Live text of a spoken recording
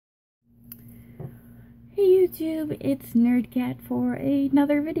Hey YouTube, it's Nerdcat for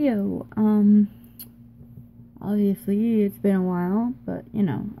another video. Obviously it's been a while, but you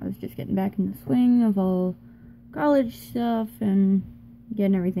know, I was just getting back in the swing of all college stuff and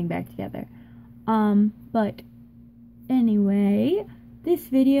getting everything back together. But anyway, this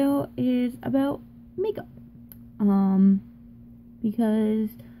video is about makeup. Because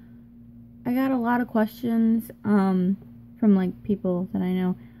I got a lot of questions, from like people that I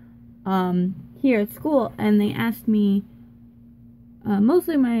know, here at school, and they asked me,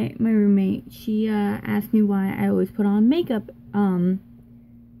 mostly my roommate, she asked me why I always put on makeup,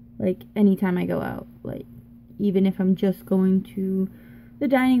 like anytime I go out, like even if I'm just going to the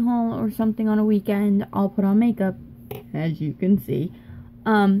dining hall or something on a weekend, I'll put on makeup, as you can see.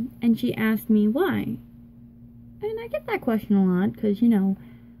 And she asked me why, and I get that question a lot, because you know,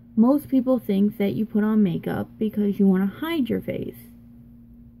 most people think that you put on makeup because you want to hide your face.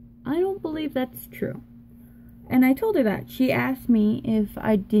 I don't believe that's true. And I told her that. She asked me if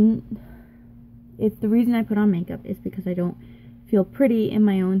the reason I put on makeup is because I don't feel pretty in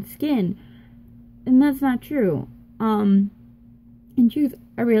my own skin. And that's not true. In truth,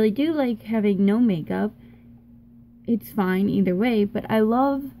 I really do like having no makeup. It's fine either way, but I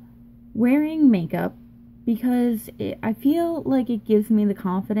love wearing makeup because I feel like it gives me the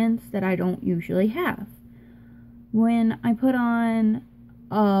confidence that I don't usually have. When I put on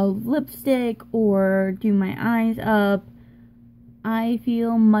lipstick or do my eyes up, I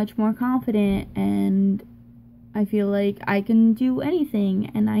feel much more confident, and I feel like I can do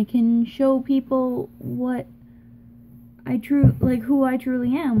anything, and I can show people what who I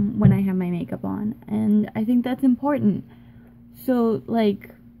truly am when I have my makeup on, and I think that's important. So like,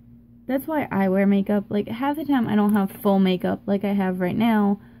 that's why I wear makeup. Like, half the time I don't have full makeup like I have right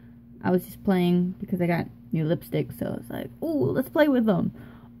now. I was just playing because I got new lipstick, so I was like, ooh, let's play with them.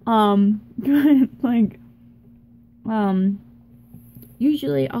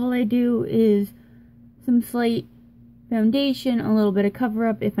 Usually all I do is some slight foundation, a little bit of cover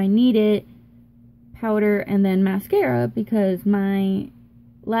up if I need it, powder, and then mascara, because my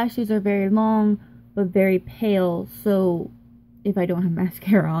lashes are very long but very pale, so if I don't have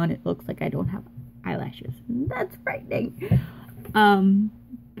mascara on, it looks like I don't have eyelashes. That's frightening.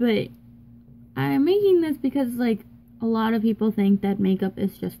 But I'm making this because, like, a lot of people think that makeup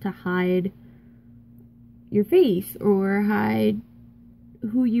is just to hide your face or hide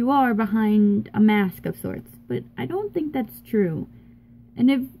who you are behind a mask of sorts. But I don't think that's true.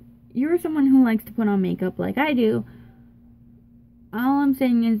 And if you're someone who likes to put on makeup like I do, all I'm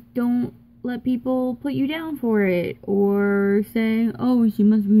saying is don't let people put you down for it or say, oh, she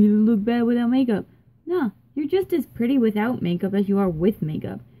must really look bad without makeup. No, you're just as pretty without makeup as you are with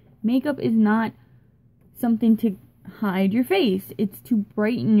makeup. Makeup is not something to hide your face. It's to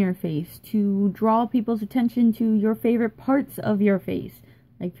brighten your face, to draw people's attention to your favorite parts of your face.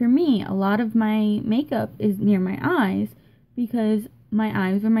 Like for me, a lot of my makeup is near my eyes because my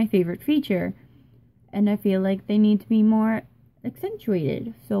eyes are my favorite feature, and I feel like they need to be more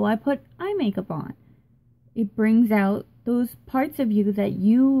accentuated, so I put eye makeup on. It brings out those parts of you that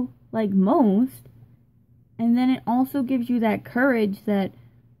you like most, and then it also gives you that courage that,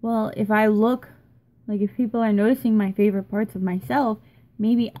 well, if people are noticing my favorite parts of myself,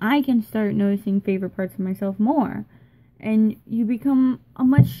 maybe I can start noticing favorite parts of myself more. And you become a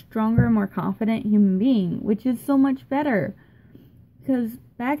much stronger, more confident human being, which is so much better. Because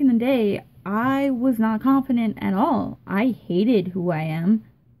back in the day, I was not confident at all. I hated who I am.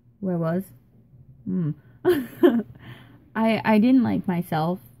 Who I was. I didn't like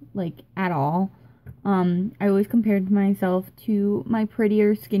myself, like, at all. I always compared myself to my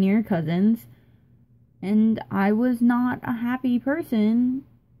prettier, skinnier cousins. And I was not a happy person.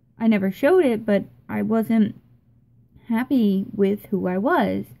 I never showed it, but I wasn't happy with who I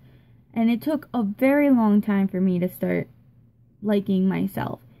was. And it took a very long time for me to start liking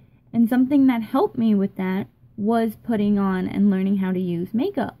myself. And something that helped me with that was putting on and learning how to use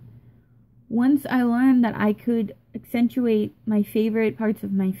makeup. Once I learned that I could accentuate my favorite parts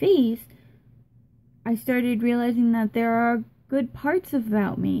of my face, I started realizing that there are good parts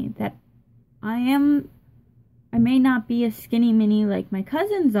about me, that I may not be a skinny mini like my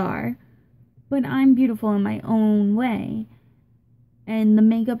cousins are, but I'm beautiful in my own way. And the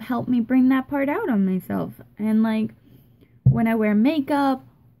makeup helped me bring that part out on myself. And like, when I wear makeup,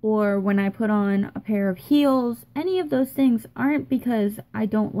 or when I put on a pair of heels, any of those things aren't because I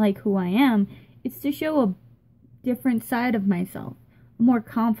don't like who I am. It's to show a different side of myself. More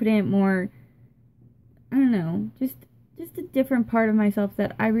confident, more, I don't know, just a different part of myself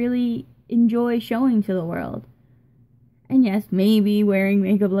that I really enjoy showing to the world. And yes, maybe wearing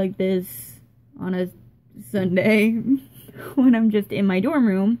makeup like this on a Sunday when I'm just in my dorm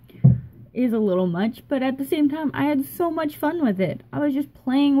room is a little much, but at the same time, I had so much fun with it. I was just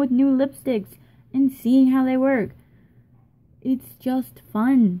playing with new lipsticks and seeing how they work. It's just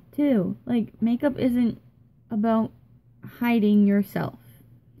fun, too. Like, makeup isn't about hiding yourself.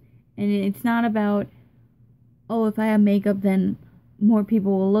 And it's not about, oh, if I have makeup, then more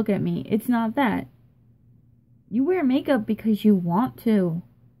people will look at me. It's not that. You wear makeup because you want to.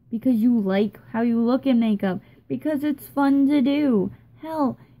 Because you like how you look in makeup. Because it's fun to do.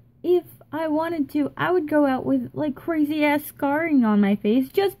 Hell, if I wanted to, I would go out with, like, crazy-ass scarring on my face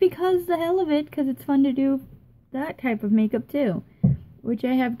just because the hell of it, because it's fun to do that type of makeup, too. Which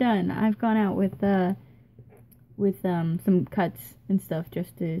I have done. I've gone out with some cuts and stuff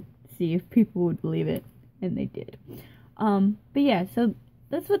just to see if people would believe it, and they did. But yeah, so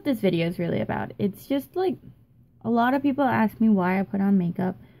that's what this video is really about. It's just, like, a lot of people ask me why I put on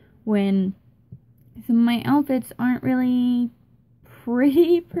makeup when some of my outfits aren't really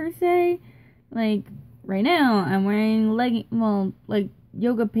pretty per se. Like right now I'm wearing like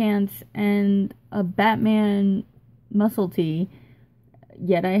yoga pants and a Batman muscle tee,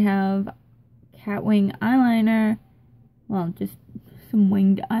 yet I have cat wing eyeliner, well, just some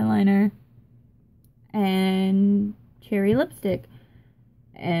winged eyeliner and cherry lipstick,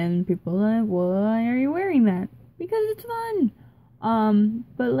 and people are like, why are you wearing that? Because it's fun.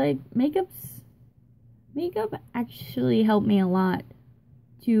 But like makeup actually helped me a lot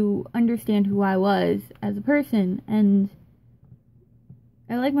to understand who I was as a person, and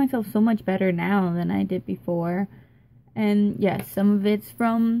I like myself so much better now than I did before. And yes, some of it's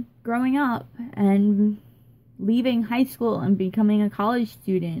from growing up and leaving high school and becoming a college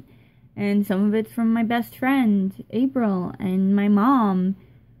student, and some of it's from my best friend April and my mom,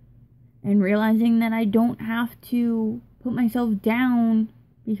 and realizing that I don't have to put myself down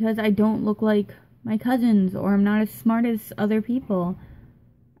because I don't look like my cousins or I'm not as smart as other people.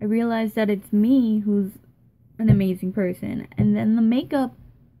 I realized that it's me who's an amazing person, and then the makeup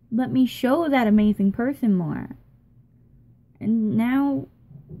let me show that amazing person more. And now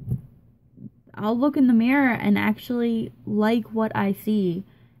I'll look in the mirror and actually like what I see,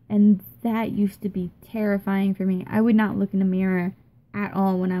 and that used to be terrifying for me. I would not look in the mirror at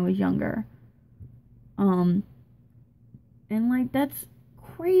all when I was younger. And like, that's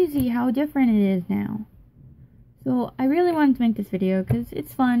crazy how different it is now. So I really wanted to make this video because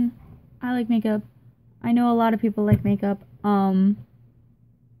it's fun. I like makeup. I know a lot of people like makeup. And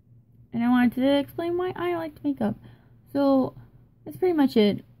I wanted to explain why I liked makeup. So that's pretty much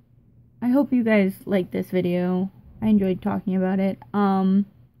it. I hope you guys liked this video. I enjoyed talking about it.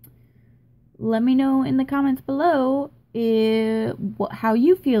 Let me know in the comments below how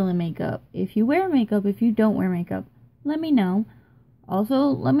you feel in makeup. If you wear makeup, if you don't wear makeup, let me know. Also,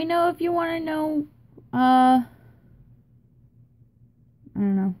 let me know if you want to know, I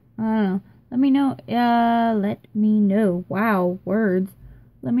don't know. Let me know. Wow, words.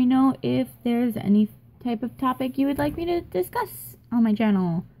 Let me know if there's any type of topic you would like me to discuss on my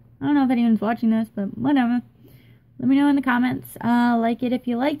channel. I don't know if anyone's watching this, but whatever. Let me know in the comments. Like it if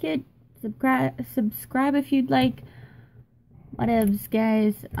you like it. Subscribe if you'd like. Whatevs,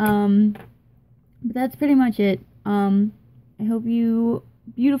 guys. But that's pretty much it. I hope you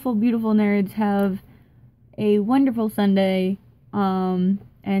beautiful, beautiful nerds have a wonderful Sunday.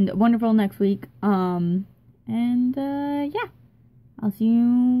 And a wonderful next week. Yeah. I'll see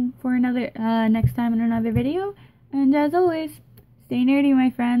you for another, next time in another video. And as always, stay nerdy,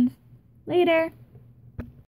 my friends. Later.